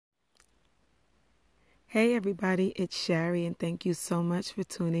Hey everybody, it's Shari, and thank you so much for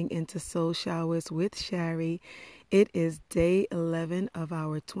tuning into Soul Showers with Shari. It is day 11 of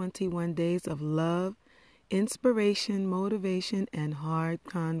our 21 days of love, inspiration, motivation, and hard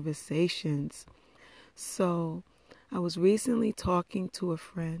conversations. So, I was recently talking to a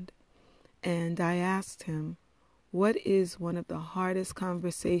friend, and I asked him, what is one of the hardest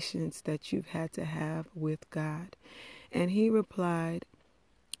conversations that you've had to have with God? And he replied,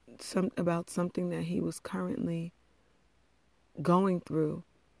 about something that he was currently going through.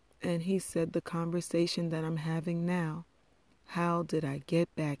 And he said, the conversation that I'm having now, how did I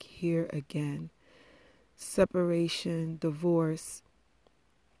get back here again? Separation, divorce,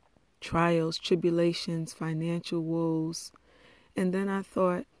 trials, tribulations, financial woes. And then I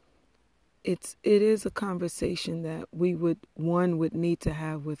thought, it is a conversation that one would need to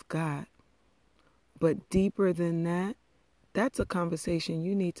have with God. But deeper than that, that's a conversation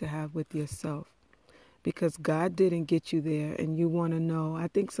you need to have with yourself. Because God didn't get you there, and you want to know. I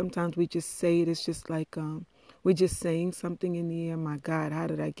think sometimes we just say it. It's just like we're just saying something in the air. My God, how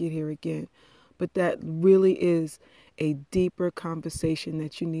did I get here again? But that really is a deeper conversation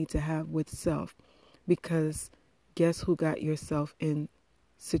that you need to have with self. Because guess who got yourself in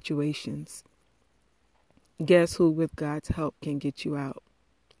situations? Guess who, with God's help, can get you out?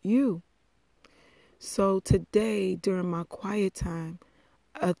 You. So today, during my quiet time,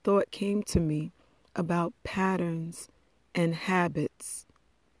 a thought came to me about patterns and habits.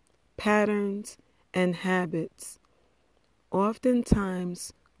 Patterns and habits.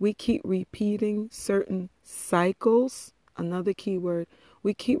 Oftentimes, we keep repeating certain cycles, another key word.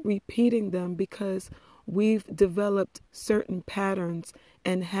 We keep repeating them because we've developed certain patterns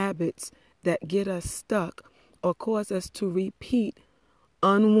and habits that get us stuck or cause us to repeat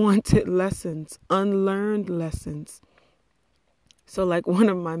unwanted lessons, unlearned lessons. So like one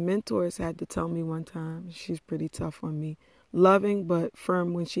of my mentors had to tell me one time, she's pretty tough on me, loving but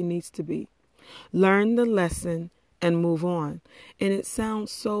firm when she needs to be. Learn the lesson and move on. And it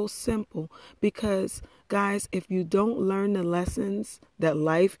sounds so simple because, guys, if you don't learn the lessons that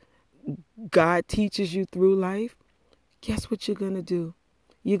God teaches you through life, guess what you're going to do?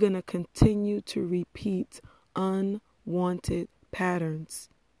 You're going to continue to repeat unwanted patterns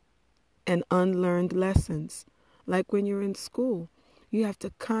and unlearned lessons. Like when you're in school, you have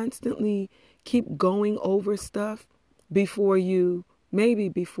to constantly keep going over stuff before you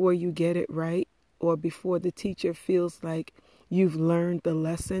get it right, or before the teacher feels like you've learned the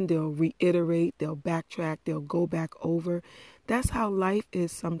lesson. They'll reiterate, they'll backtrack, they'll go back over. That's how life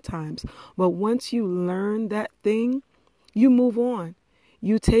is sometimes. But once you learn that thing, you move on.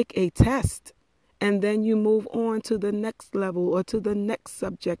 You take a test, and then you move on to the next level, or to the next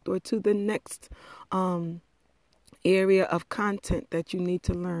subject, or to the next area of content that you need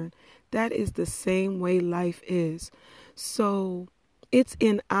to learn. That is the same way life is. So it's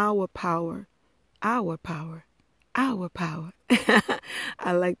in our power. Our power. Our power.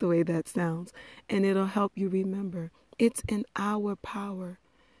 I like the way that sounds. And it'll help you remember. It's in our power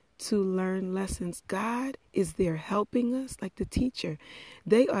to learn lessons. God is there helping us, like the teacher.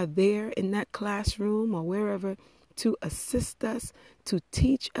 They are there in that classroom or wherever to assist us, to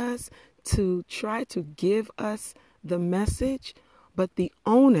teach us, to try to give us the message. But the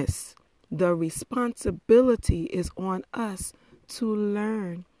onus, the responsibility is on us to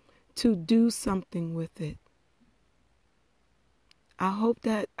learn, to do something with it. I hope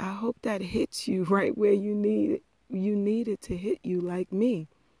that hits you right where you need it to hit you, like me.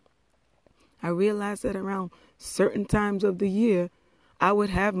 I realized that around certain times of the year, I would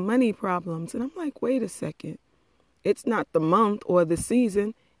have money problems. And I'm like, wait a second. It's not the month or the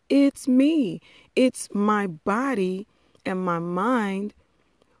season. It's me. It's my body and my mind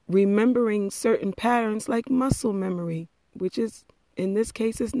remembering certain patterns, like muscle memory, which is, in this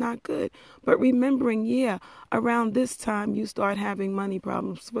case, is not good. But remembering, around this time you start having money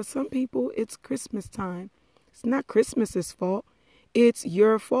problems. For some people, it's Christmas time. It's not Christmas's fault. It's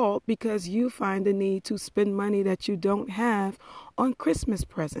your fault because you find the need to spend money that you don't have on Christmas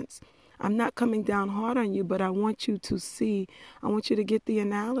presents. I'm not coming down hard on you, but I want you to get the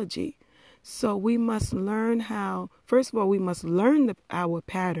analogy. So we must learn first of all, we must learn our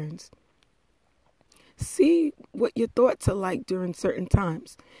patterns. See what your thoughts are like during certain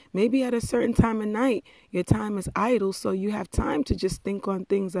times. Maybe at a certain time of night, your time is idle, so you have time to just think on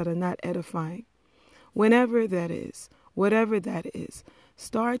things that are not edifying. Whenever that is, whatever that is,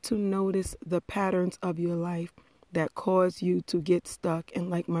 start to notice the patterns of your life that cause you to get stuck. And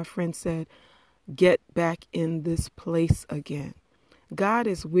like my friend said, get back in this place again. God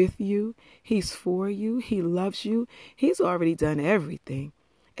is with you. He's for you. He loves you. He's already done everything.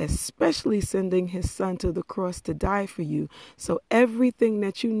 especially sending his son to the cross to die for you. So everything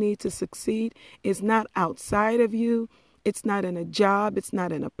that you need to succeed is not outside of you. It's not in a job. It's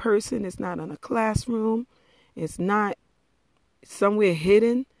not in a person. It's not in a classroom. It's not somewhere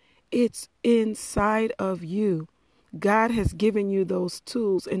hidden. It's inside of you. God has given you those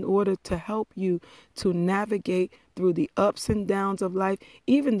tools in order to help you to navigate through the ups and downs of life,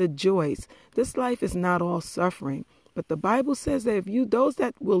 even the joys. This life is not all suffering. But the Bible says that those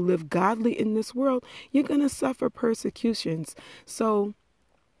that will live godly in this world, you're going to suffer persecutions. So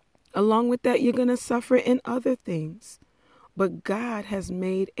along with that, you're going to suffer in other things. But God has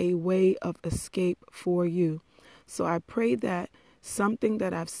made a way of escape for you. So I pray that something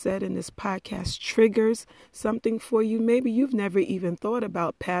that I've said in this podcast triggers something for you. Maybe you've never even thought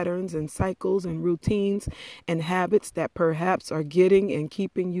about patterns and cycles and routines and habits that perhaps are getting and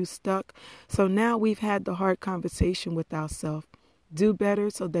keeping you stuck. So now we've had the hard conversation with ourselves. Do better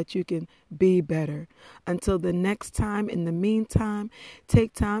so that you can be better. Until the next time, in the meantime,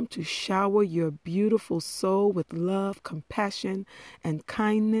 take time to shower your beautiful soul with love, compassion, and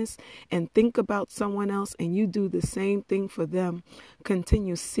kindness, and think about someone else and you do the same thing for them.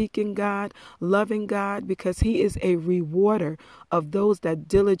 Continue seeking God, loving God, because He is a rewarder of those that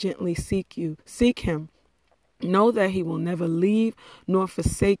diligently seek Him. Know that He will never leave nor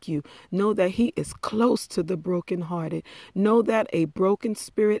forsake you. Know that He is close to the brokenhearted. Know that a broken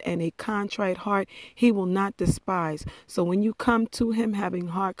spirit and a contrite heart He will not despise. So when you come to Him having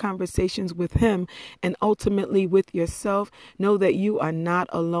hard conversations with Him and ultimately with yourself, know that you are not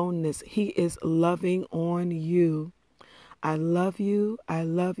aloneness. He is loving on you. I love you. I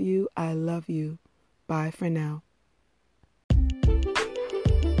love you. I love you. Bye for now.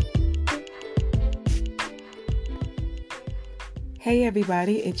 Hey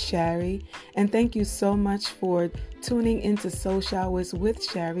everybody, it's Shari, and thank you so much for tuning into Soul Showers with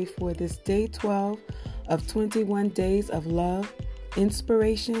Shari for this day 12 of 21 days of love,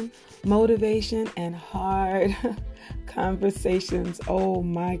 inspiration, motivation, and hard conversations. Oh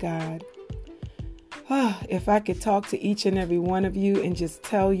my God. If I could talk to each and every one of you and just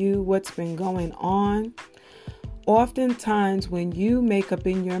tell you what's been going on. Oftentimes when you make up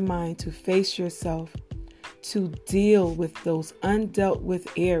in your mind to face yourself, to deal with those undealt with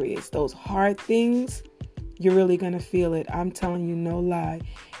areas, those hard things, you're really going to feel it. I'm telling you, no lie.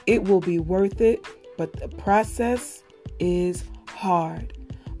 It will be worth it, but the process is hard.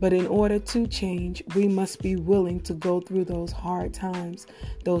 But in order to change, we must be willing to go through those hard times,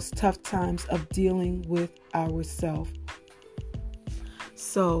 those tough times of dealing with ourselves.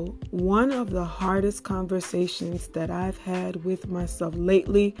 So one of the hardest conversations that I've had with myself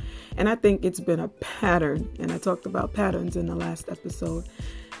lately, and I think it's been a pattern, and I talked about patterns in the last episode,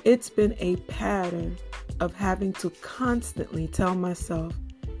 it's been a pattern of having to constantly tell myself,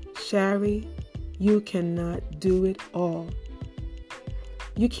 Shari, you cannot do it all.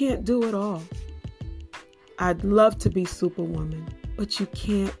 You can't do it all. I'd love to be Superwoman, but you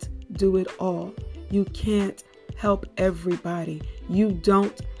can't do it all. You can't help everybody. You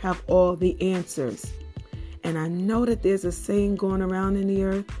don't have all the answers. And I know that there's a saying going around in the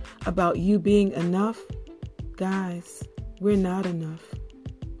earth about you being enough. Guys, we're not enough,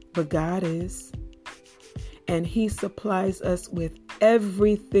 but God is. And He supplies us with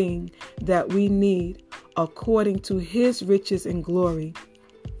everything that we need according to His riches and glory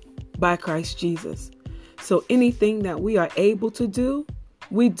by Christ Jesus. So anything that we are able to do,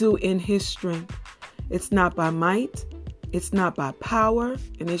 we do in His strength. It's not by might. It's not by power.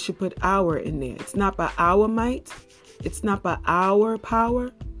 And they should put our in there. It's not by our might. It's not by our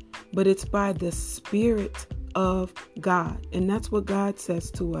power. But it's by the Spirit of God. And that's what God says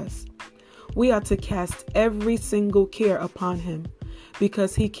to us. We are to cast every single care upon Him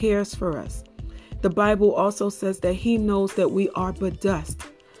because He cares for us. The Bible also says that He knows that we are but dust.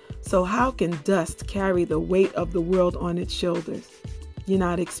 So how can dust carry the weight of the world on its shoulders? You're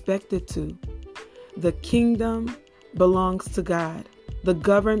not expected to. The kingdom belongs to God. The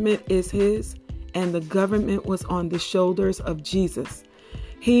government is His, and the government was on the shoulders of Jesus.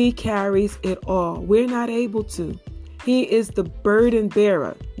 He carries it all. We're not able to. He is the burden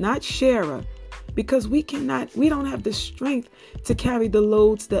bearer, not sharer, because we don't have the strength to carry the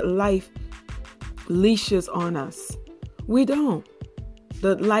loads that life leashes on us. We don't.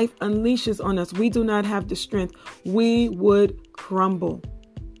 The life unleashes on us. We do not have the strength. We would crumble.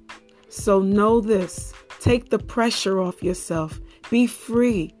 So know this. Take the pressure off yourself. Be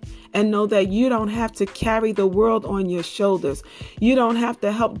free. And know that you don't have to carry the world on your shoulders. You don't have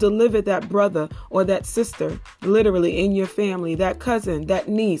to help deliver that brother or that sister, literally in your family, that cousin, that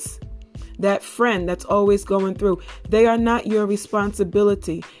niece, that friend that's always going through. They are not your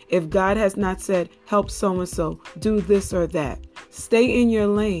responsibility. If God has not said, help so-and-so, do this or that, stay in your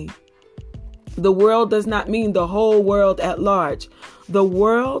lane. The world does not mean the whole world at large. The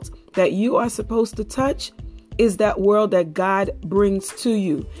world that you are supposed to touch is that world that God brings to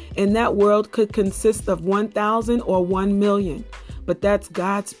you. And that world could consist of 1,000 or 1 million. But that's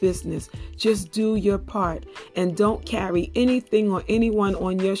God's business. Just do your part and don't carry anything or anyone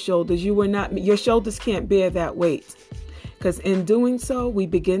on your shoulders. Your shoulders can't bear that weight. Because in doing so, we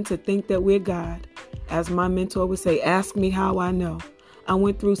begin to think that we're God. As my mentor would say, ask me how I know. I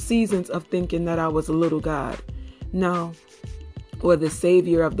went through seasons of thinking that I was a little God. No. Or the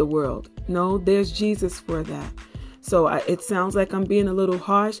savior of the world. No, there's Jesus for that. So it sounds like I'm being a little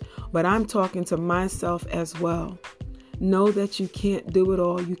harsh, but I'm talking to myself as well. Know that you can't do it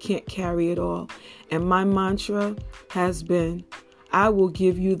all. You can't carry it all. And my mantra has been, I will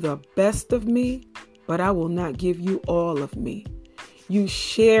give you the best of me, but I will not give you all of me. You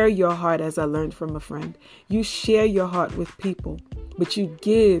share your heart, as I learned from a friend. You share your heart with people, but you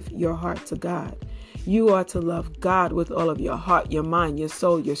give your heart to God. You are to love God with all of your heart, your mind, your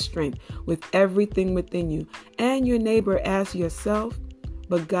soul, your strength, with everything within you, and your neighbor as yourself,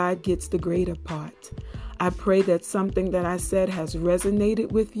 but God gets the greater part. I pray that something that I said has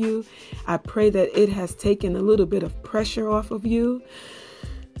resonated with you. I pray that it has taken a little bit of pressure off of you.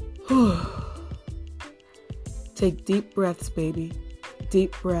 Take deep breaths, baby.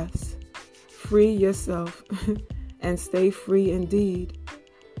 Deep breaths. Free yourself and stay free indeed.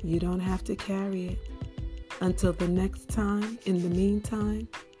 You don't have to carry it. Until the next time, in the meantime,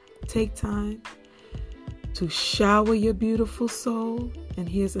 take time to shower your beautiful soul. And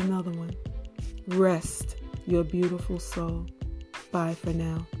here's another one. Rest your beautiful soul. Bye for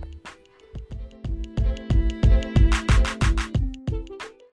now.